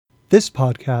This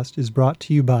podcast is brought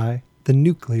to you by the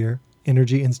Nuclear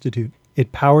Energy Institute.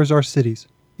 It powers our cities.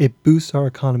 It boosts our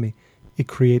economy. It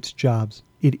creates jobs.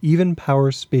 It even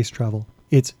powers space travel.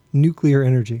 It's nuclear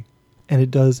energy, and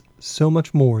it does so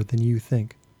much more than you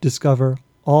think. Discover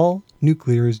all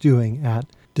nuclear is doing at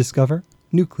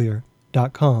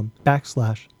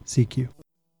discovernuclear.com/CQ.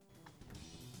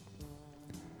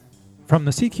 From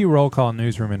the CQ Roll Call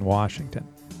newsroom in Washington,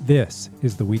 this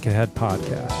is the Week Ahead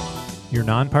Podcast, your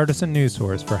nonpartisan news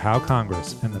source for how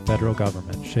Congress and the federal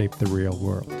government shape the real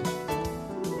world.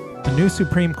 A new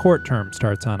Supreme Court term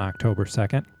starts on October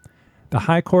 2nd. The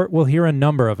High Court will hear a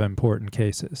number of important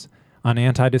cases on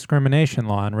anti-discrimination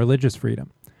law and religious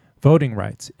freedom, voting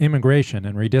rights, immigration,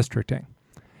 and redistricting.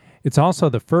 It's also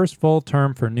the first full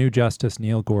term for new Justice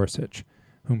Neil Gorsuch,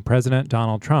 whom President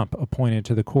Donald Trump appointed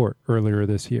to the court earlier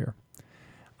this year.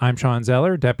 I'm Sean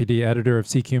Zeller, deputy editor of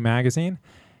CQ Magazine,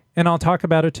 and I'll talk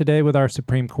about it today with our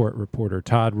Supreme Court reporter,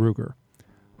 Todd Ruger,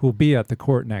 who will be at the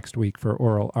court next week for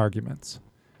oral arguments.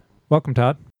 Welcome,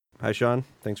 Todd. Hi, Sean.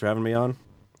 Thanks for having me on.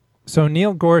 So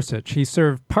Neil Gorsuch, he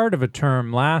served part of a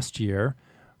term last year.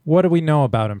 What do we know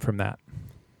about him from that?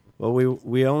 Well,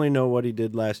 we only know what he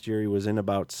did last year. He was in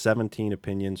about 17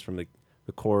 opinions from the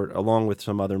court, along with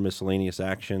some other miscellaneous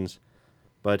actions.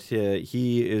 But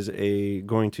he is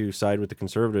going to side with the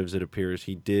conservatives, it appears.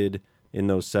 He did in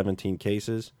those 17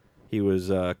 cases. He was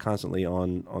constantly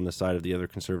on the side of the other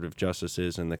conservative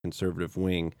justices and the conservative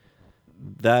wing.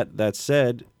 That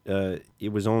said,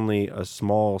 it was only a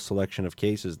small selection of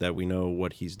cases that we know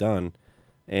what he's done.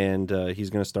 And he's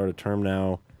going to start a term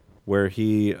now where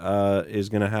he is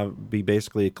going to be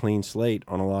basically a clean slate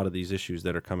on a lot of these issues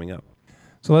that are coming up.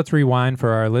 So let's rewind for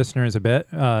our listeners a bit.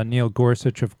 Neil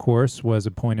Gorsuch, of course, was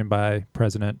appointed by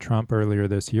President Trump earlier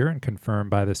this year and confirmed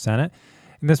by the Senate.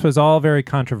 And this was all very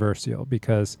controversial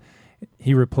because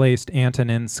he replaced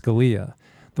Antonin Scalia,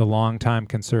 the longtime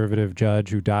conservative judge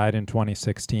who died in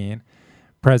 2016.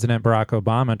 President Barack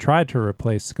Obama tried to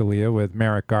replace Scalia with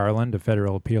Merrick Garland, a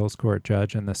federal appeals court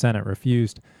judge, and the Senate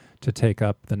refused to take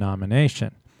up the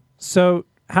nomination. So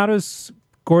how does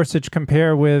Gorsuch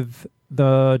compare with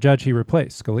the judge he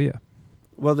replaced, Scalia?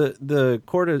 Well,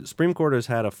 the Supreme Court has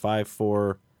had a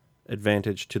 5-4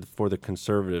 advantage for the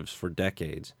conservatives for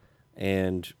decades.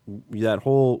 And that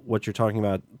whole, what you're talking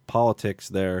about, politics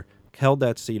there, held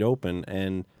that seat open,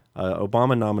 and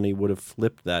Obama nominee would have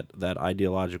flipped that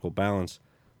ideological balance.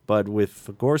 But with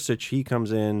Gorsuch, he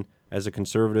comes in as a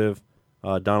conservative.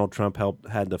 Donald Trump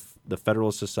had the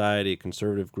Federalist Society, a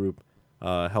conservative group,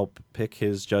 help pick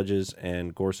his judges,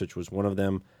 and Gorsuch was one of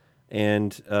them.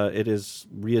 And it has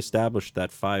reestablished that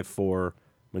 5-4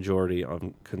 majority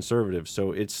on conservatives.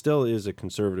 So it still is a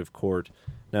conservative court.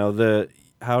 Now,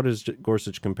 how does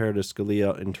Gorsuch compare to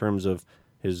Scalia in terms of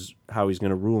how he's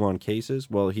going to rule on cases?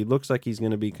 Well, he looks like he's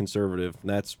going to be conservative.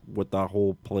 That's what the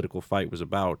whole political fight was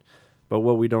about. But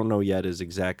what we don't know yet is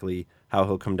exactly how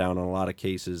he'll come down on a lot of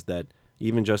cases that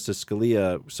even Justice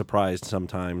Scalia surprised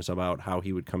sometimes about how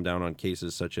he would come down on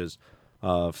cases such as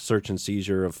search and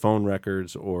seizure of phone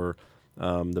records or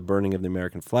the burning of the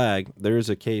American flag. There is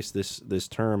a case this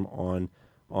term on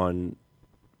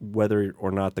whether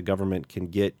or not the government can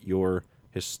get your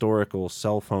historical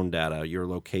cell phone data, your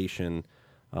location,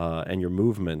 and your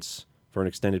movements for an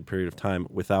extended period of time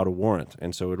without a warrant.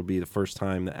 And so it'll be the first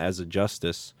time that as a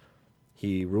justice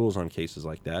he rules on cases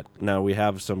like that. Now, we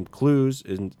have some clues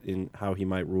in how he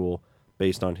might rule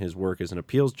based on his work as an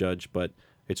appeals judge, but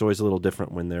it's always a little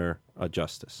different when they're a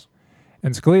justice.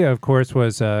 And Scalia, of course,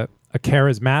 was a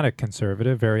charismatic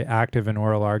conservative, very active in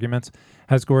oral arguments.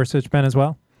 Has Gorsuch been as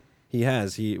well? He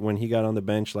has. When he got on the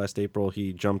bench last April,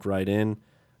 he jumped right in,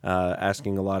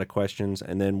 asking a lot of questions.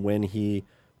 And then when the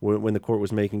court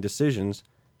was making decisions,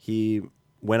 he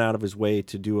went out of his way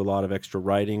to do a lot of extra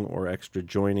writing or extra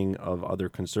joining of other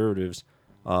conservatives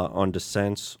on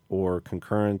dissents or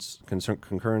concurrences,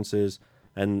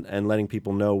 and letting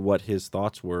people know what his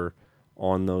thoughts were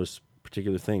on those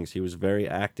particular things. He was very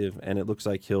active, and it looks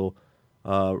like he'll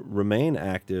remain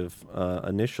active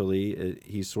initially.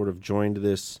 He's sort of joined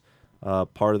this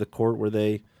part of the court where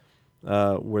they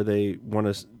want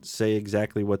to say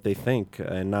exactly what they think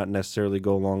and not necessarily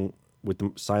go along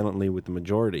silently with the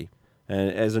majority.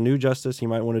 And as a new justice, he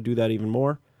might want to do that even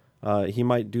more. He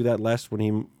might do that less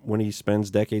when he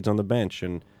spends decades on the bench,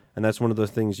 and that's one of the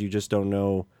things you just don't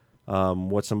know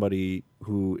what somebody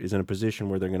who is in a position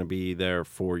where they're going to be there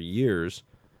for years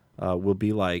will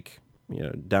be like,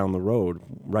 down the road.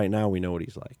 Right now, we know what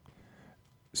he's like.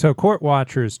 So court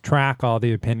watchers track all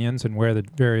the opinions and where the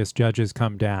various judges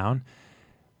come down.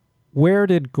 Where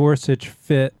did Gorsuch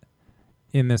fit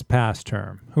in this past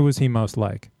term? Who was he most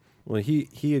like? Well,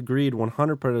 he agreed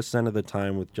 100% of the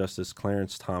time with Justice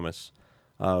Clarence Thomas,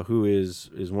 who is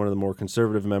one of the more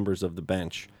conservative members of the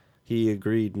bench. He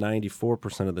agreed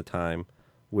 94% of the time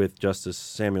with Justice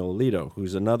Samuel Alito,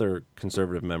 who's another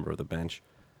conservative member of the bench,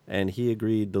 and he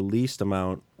agreed the least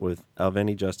amount of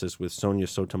any justice with Sonia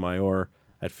Sotomayor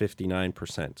at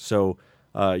 59%. So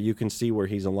you can see where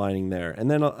he's aligning there.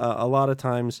 And then a lot of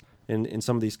times in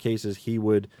some of these cases, he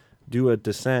would do a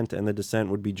dissent, and the dissent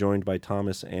would be joined by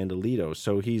Thomas and Alito.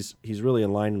 So he's really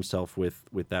aligned himself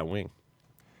with that wing.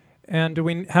 And do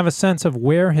we have a sense of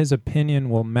where his opinion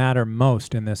will matter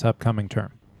most in this upcoming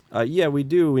term? Yeah, we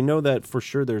do. We know that for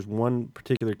sure there's one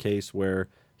particular case where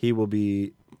he will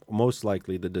be most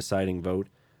likely the deciding vote.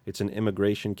 It's an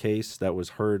immigration case that was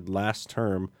heard last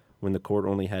term when the court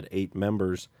only had 8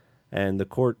 members, and the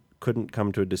court couldn't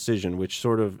come to a decision, which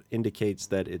sort of indicates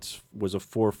that it was a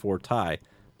 4-4 tie.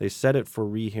 They set it for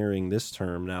rehearing this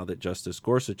term now that Justice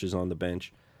Gorsuch is on the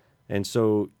bench, and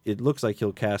so it looks like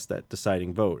he'll cast that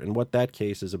deciding vote. And what that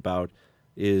case is about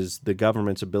is the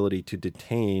government's ability to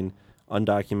detain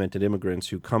undocumented immigrants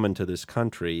who come into this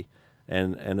country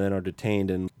and then are detained,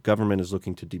 and government is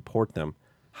looking to deport them.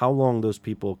 How long those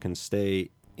people can stay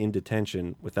in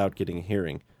detention without getting a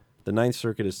hearing. The Ninth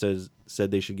Circuit has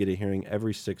said they should get a hearing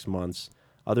every 6 months.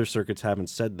 Other circuits haven't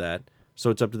said that, so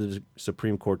it's up to the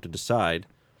Supreme Court to decide.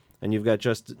 And you've got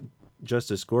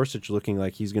Justice Gorsuch looking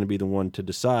like he's going to be the one to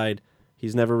decide.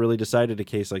 He's never really decided a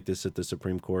case like this at the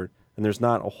Supreme Court, and there's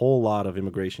not a whole lot of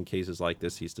immigration cases like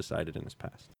this he's decided in his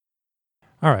past.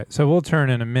 All right, so we'll turn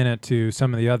in a minute to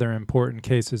some of the other important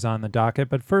cases on the docket,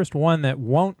 but first, one that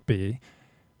won't be.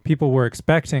 People were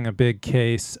expecting a big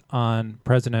case on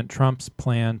President Trump's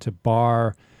plan to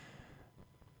bar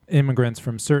immigrants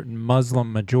from certain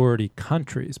Muslim-majority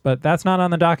countries, but that's not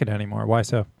on the docket anymore. Why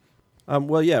so?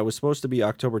 Well, yeah, it was supposed to be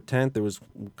October 10th. It was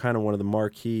kind of one of the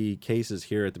marquee cases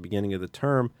here at the beginning of the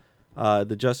term.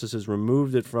 The justices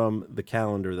removed it from the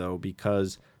calendar, though,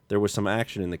 because there was some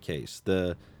action in the case.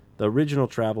 The original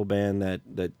travel ban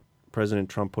that President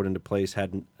Trump put into place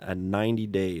had 90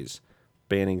 days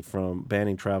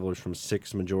banning travelers from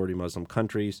 6 majority Muslim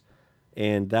countries,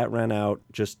 and that ran out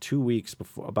just 2 weeks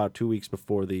before, about 2 weeks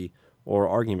before the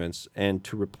oral arguments. And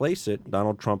to replace it,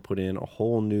 Donald Trump put in a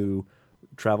whole new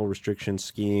travel restriction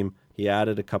scheme. He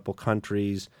added a couple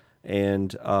countries,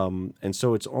 and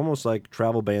so it's almost like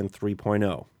travel ban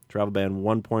 3.0. Travel ban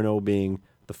 1.0 being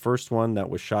the first one that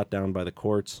was shot down by the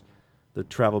courts. The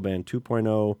travel ban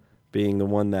 2.0 being the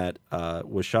one that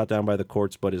was shot down by the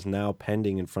courts but is now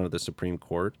pending in front of the Supreme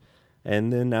Court.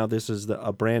 And then now this is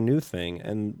a brand new thing.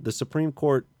 And the Supreme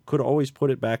Court could always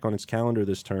put it back on its calendar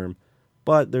this term,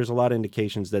 but there's a lot of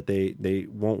indications that they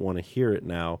won't want to hear it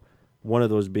now. One of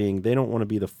those being they don't want to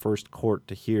be the first court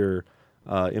to hear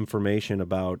information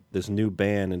about this new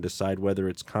ban and decide whether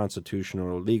it's constitutional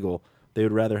or legal. They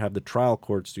would rather have the trial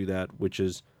courts do that, which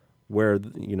is where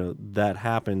that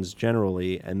happens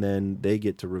generally, and then they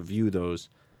get to review those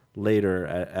later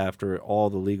after all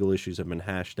the legal issues have been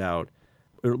hashed out.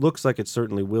 It looks like it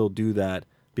certainly will do that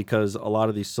because a lot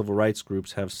of these civil rights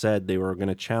groups have said they were going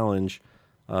to challenge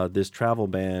this travel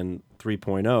ban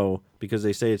 3.0 because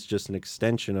they say it's just an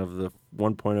extension of the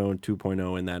 1.0 and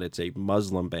 2.0 in that it's a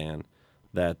Muslim ban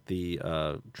that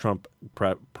the Trump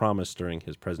promised during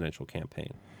his presidential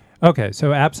campaign. Okay,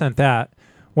 so absent that,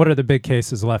 what are the big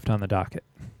cases left on the docket?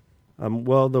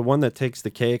 Well, the one that takes the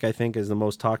cake, I think, is the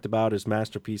most talked about is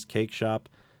Masterpiece Cake Shop.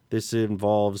 This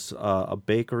involves a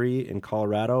bakery in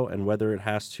Colorado and whether it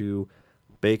has to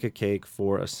bake a cake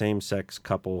for a same-sex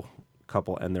couple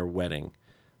and their wedding.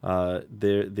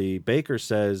 The baker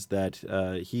says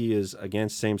that he is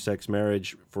against same-sex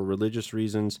marriage for religious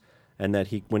reasons, and that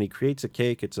when he creates a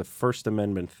cake, it's a First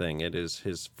Amendment thing. It is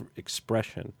his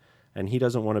expression, and he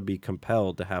doesn't want to be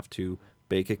compelled to have to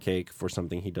bake a cake for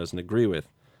something he doesn't agree with.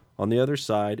 On the other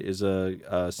side is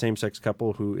a same-sex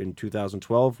couple who in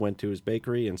 2012 went to his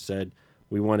bakery and said,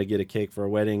 we want to get a cake for our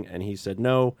wedding, and he said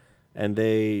no, and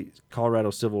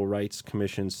Colorado Civil Rights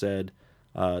Commission said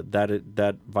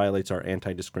that violates our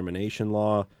anti-discrimination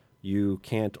law. You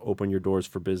can't open your doors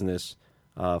for business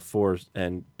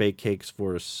and bake cakes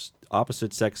for an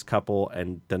opposite-sex couple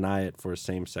and deny it for a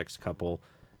same-sex couple.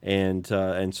 And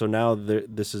so now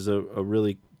this is a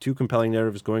really two compelling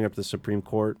narratives going up to the Supreme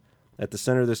Court. At the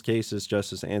center of this case is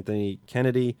Justice Anthony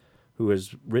Kennedy, who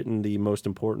has written the most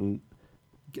important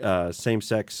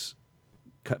same-sex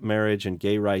marriage and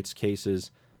gay rights cases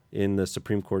in the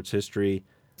Supreme Court's history.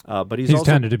 But he's also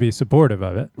tended to be supportive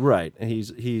of it, right? And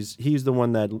he's the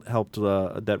one that helped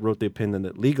that wrote the opinion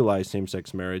that legalized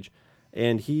same-sex marriage,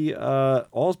 and he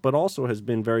also has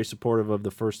been very supportive of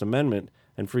the First Amendment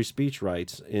and free speech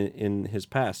rights in his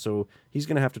past. So he's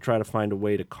going to have to try to find a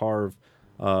way to carve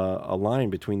a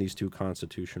line between these two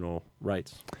constitutional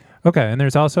rights. Okay, and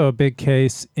there's also a big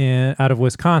case out of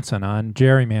Wisconsin on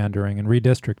gerrymandering and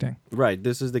redistricting. Right.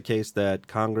 This is the case that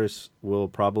Congress will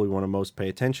probably want to most pay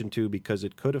attention to because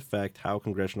it could affect how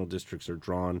congressional districts are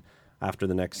drawn after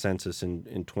the next census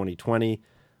in 2020.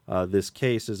 This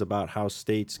case is about how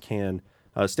states can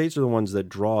states are the ones that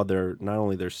draw not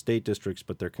only their state districts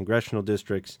but their congressional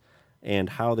districts, and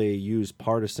how they use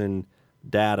partisan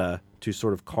data to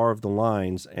sort of carve the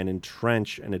lines and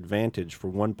entrench an advantage for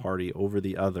one party over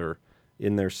the other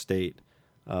in their state.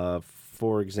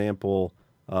 For example,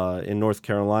 in North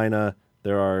Carolina,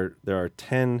 there are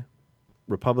 10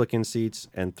 Republican seats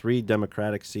and 3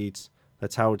 Democratic seats.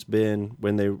 That's how it's been.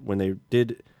 When they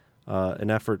did an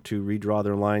effort to redraw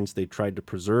their lines, they tried to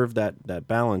preserve that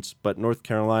balance. But North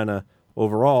Carolina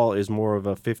overall is more of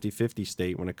a 50-50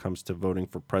 state when it comes to voting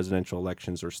for presidential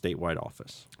elections or statewide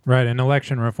office. Right, and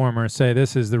election reformers say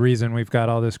this is the reason we've got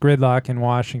all this gridlock in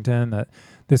Washington, that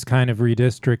this kind of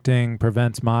redistricting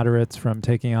prevents moderates from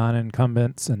taking on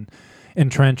incumbents and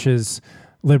entrenches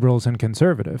liberals and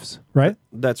conservatives, right?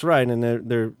 That's right, and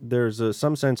there's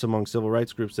some sense among civil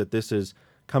rights groups that this is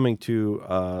coming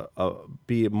to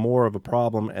be more of a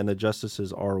problem, and the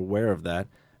justices are aware of that.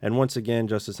 And once again,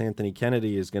 Justice Anthony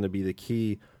Kennedy is going to be the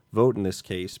key vote in this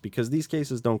case, because these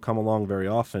cases don't come along very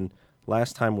often.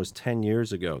 Last time was 10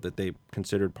 years ago that they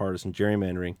considered partisan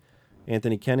gerrymandering.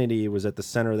 Anthony Kennedy was at the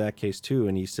center of that case too,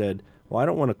 and he said, well, I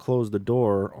don't want to close the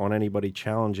door on anybody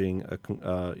challenging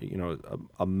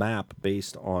a map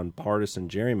based on partisan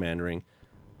gerrymandering,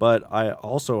 but I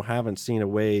also haven't seen a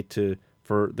way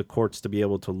for the courts to be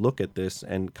able to look at this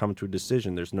and come to a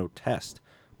decision. There's no test.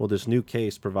 Well, this new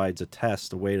case provides a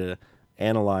test, a way to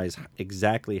analyze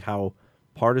exactly how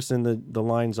partisan the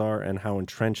lines are and how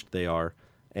entrenched they are.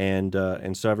 And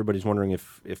so everybody's wondering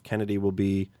if Kennedy will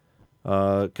be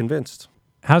convinced.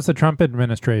 How's the Trump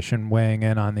administration weighing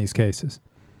in on these cases?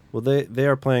 Well, they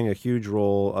are playing a huge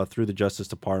role through the Justice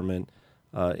Department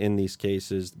in these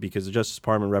cases, because the Justice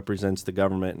Department represents the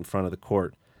government in front of the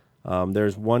court.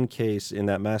 There's one case in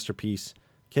that Masterpiece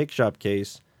cake shop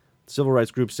case. Civil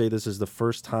rights groups say this is the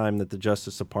first time that the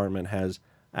Justice Department has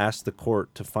asked the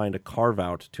court to find a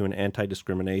carve-out to an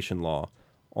anti-discrimination law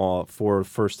for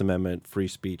First Amendment free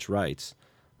speech rights.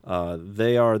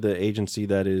 They are the agency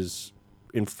that is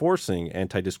enforcing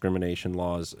anti-discrimination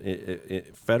laws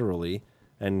federally,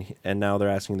 and now they're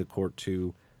asking the court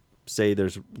to say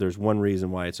there's one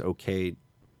reason why it's okay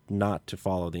not to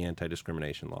follow the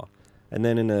anti-discrimination law. And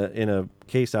then in a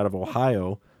case out of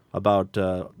Ohio about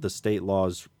the state's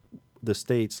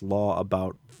law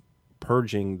about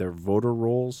purging their voter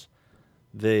rolls,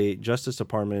 the Justice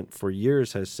Department for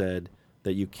years has said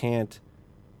that you can't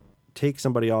take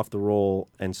somebody off the roll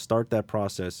and start that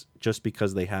process just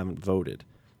because they haven't voted.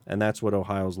 And that's what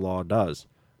Ohio's law does.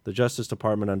 The Justice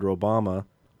Department under Obama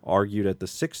argued at the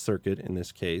Sixth Circuit in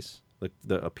this case,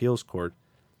 the appeals court,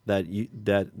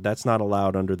 that's not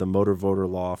allowed under the motor voter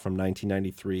law from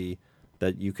 1993,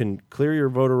 that you can clear your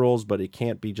voter rolls, but it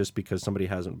can't be just because somebody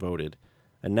hasn't voted.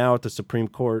 And now at the Supreme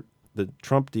Court, the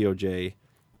Trump DOJ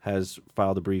has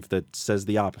filed a brief that says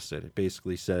the opposite. It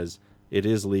basically says it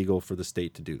is legal for the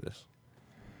state to do this.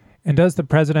 And does the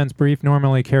president's brief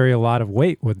normally carry a lot of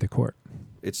weight with the court?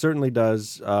 It certainly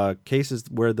does. Cases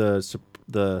where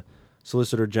the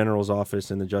Solicitor General's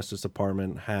office and the Justice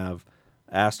Department have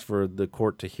asked for the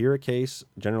court to hear a case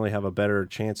generally have a better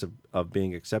chance of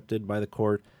being accepted by the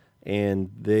court. And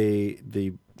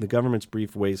the government's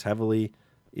brief weighs heavily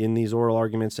in these oral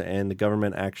arguments, and the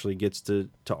government actually gets to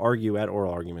argue at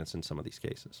oral arguments in some of these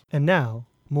cases. And now,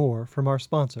 more from our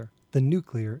sponsor, the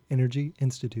Nuclear Energy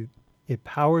Institute. It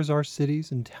powers our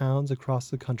cities and towns across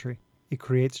the country. It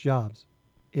creates jobs.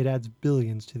 It adds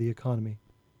billions to the economy.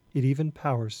 It even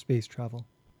powers space travel.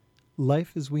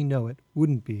 Life as we know it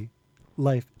wouldn't be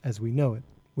life as we know it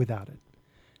without it.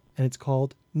 And it's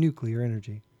called nuclear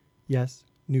energy. Yes,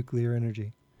 nuclear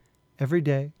energy. Every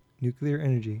day, nuclear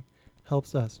energy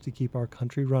helps us to keep our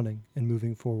country running and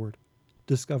moving forward.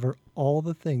 Discover all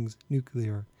the things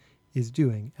nuclear is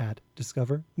doing at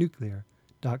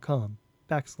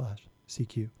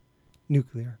discovernuclear.com/CQ.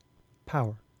 Nuclear.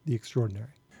 Power the extraordinary.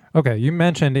 Okay, you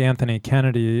mentioned Anthony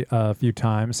Kennedy a few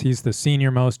times. He's the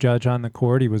senior-most judge on the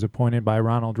court. He was appointed by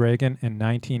Ronald Reagan in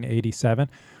 1987.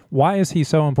 Why is he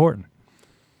so important?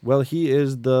 Well, he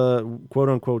is the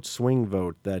quote-unquote swing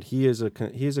vote, that he is a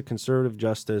conservative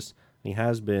justice, he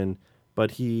has been,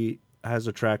 but he has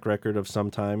a track record of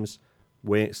sometimes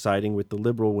siding with the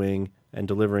liberal wing and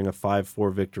delivering a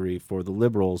 5-4 victory for the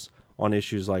liberals on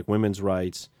issues like women's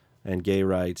rights, and gay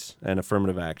rights and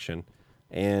affirmative action.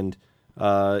 And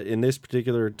in this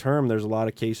particular term, there's a lot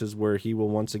of cases where he will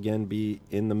once again be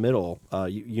in the middle.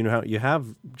 You know how you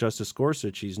have Justice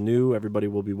Gorsuch. He's new. Everybody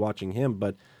will be watching him.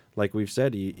 But like we've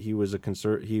said, he was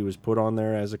he was put on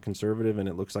there as a conservative, and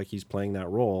it looks like he's playing that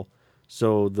role.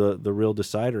 So the real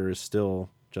decider is still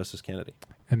Justice Kennedy.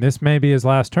 And this may be his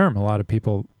last term, a lot of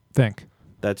people think.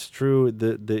 That's true.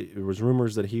 There was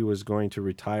rumors that he was going to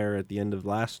retire at the end of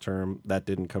last term. That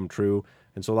didn't come true.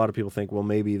 And so a lot of people think, well,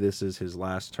 maybe this is his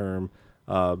last term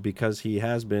because he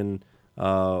has been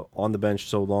on the bench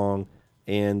so long,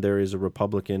 and there is a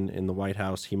Republican in the White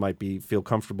House. He might feel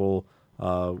comfortable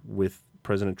with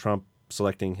President Trump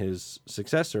selecting his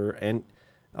successor, and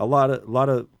a lot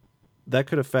of that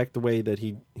could affect the way that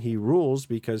he rules,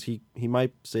 because he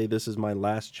might say, this is my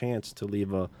last chance to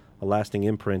leave a lasting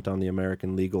imprint on the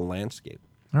American legal landscape.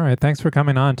 All right. Thanks for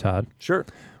coming on, Todd. Sure.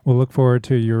 We'll look forward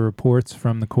to your reports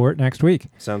from the court next week.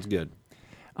 Sounds good.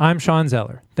 I'm Sean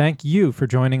Zeller. Thank you for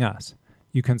joining us.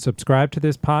 You can subscribe to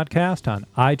this podcast on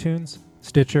iTunes,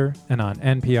 Stitcher, and on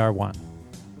NPR One.